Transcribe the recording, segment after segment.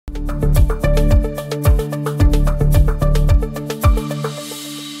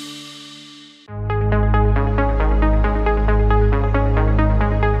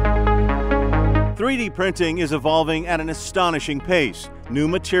printing is evolving at an astonishing pace. New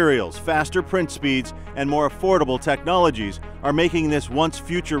materials, faster print speeds, and more affordable technologies are making this once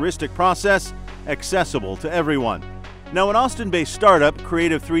futuristic process accessible to everyone. Now, an Austin-based startup,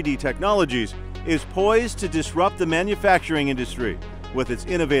 Creative 3D Technologies, is poised to disrupt the manufacturing industry with its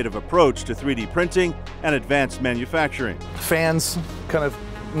innovative approach to 3D printing and advanced manufacturing. Fans kind of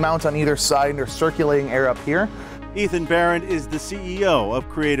mount on either side and there's circulating air up here. Ethan Barron is the CEO of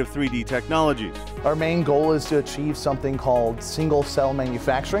Creative 3D Technologies. Our main goal is to achieve something called single-cell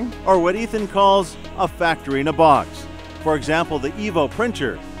manufacturing, or what Ethan calls a factory in a box. For example, the Evo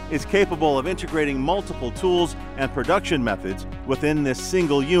printer is capable of integrating multiple tools and production methods within this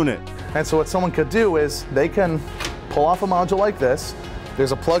single unit. And so what someone could do is they can pull off a module like this.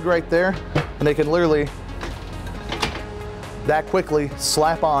 There's a plug right there, and they can literally that quickly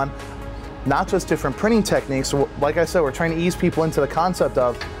slap on not just different printing techniques. Like I said, we're trying to ease people into the concept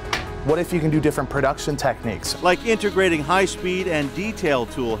of what if you can do different production techniques. Like integrating high-speed and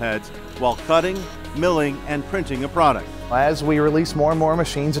detailed tool heads while cutting, milling, and printing a product. As we release more and more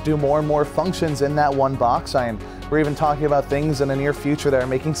machines that do more and more functions in that one box, we're even talking about things in the near future that are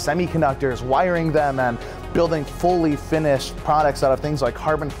making semiconductors, wiring them, and building fully finished products out of things like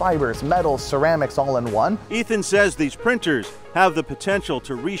carbon fibers, metals, ceramics, all in one. Ethan says these printers have the potential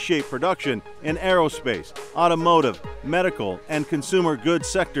to reshape production in aerospace, automotive, medical, and consumer goods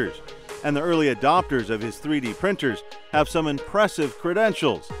sectors. And the early adopters of his 3D printers have some impressive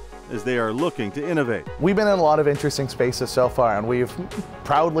credentials as they are looking to innovate. We've been in a lot of interesting spaces so far, and we've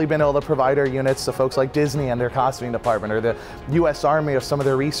proudly been able to provide our units to folks like Disney and their costuming department, or the US Army of some of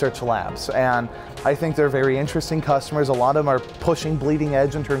their research labs. And I think they're very interesting customers. A lot of them are pushing bleeding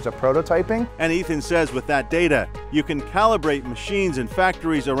edge in terms of prototyping. And Ethan says with that data, you can calibrate machines in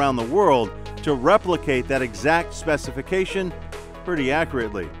factories around the world to replicate that exact specification pretty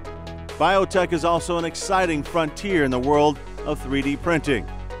accurately. Biotech is also an exciting frontier in the world of 3D printing,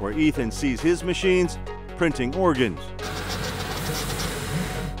 where Ethan sees his machines printing organs.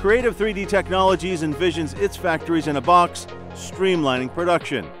 Creative 3D Technologies envisions its factories in a box, streamlining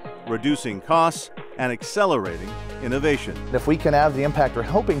production, reducing costs, and accelerating innovation. If we can have the impact we're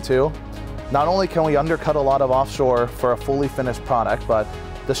hoping to, not only can we undercut a lot of offshore for a fully finished product, but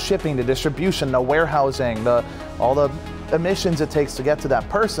the shipping, the distribution, the warehousing, all the emissions it takes to get to that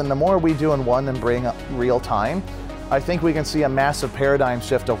person, the more we do in one and bring up real time, I think we can see a massive paradigm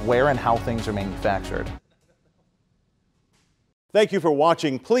shift of where and how things are manufactured. Thank you for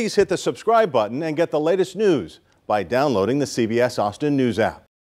watching. Please hit the subscribe button and get the latest news by downloading the CBS Austin News app.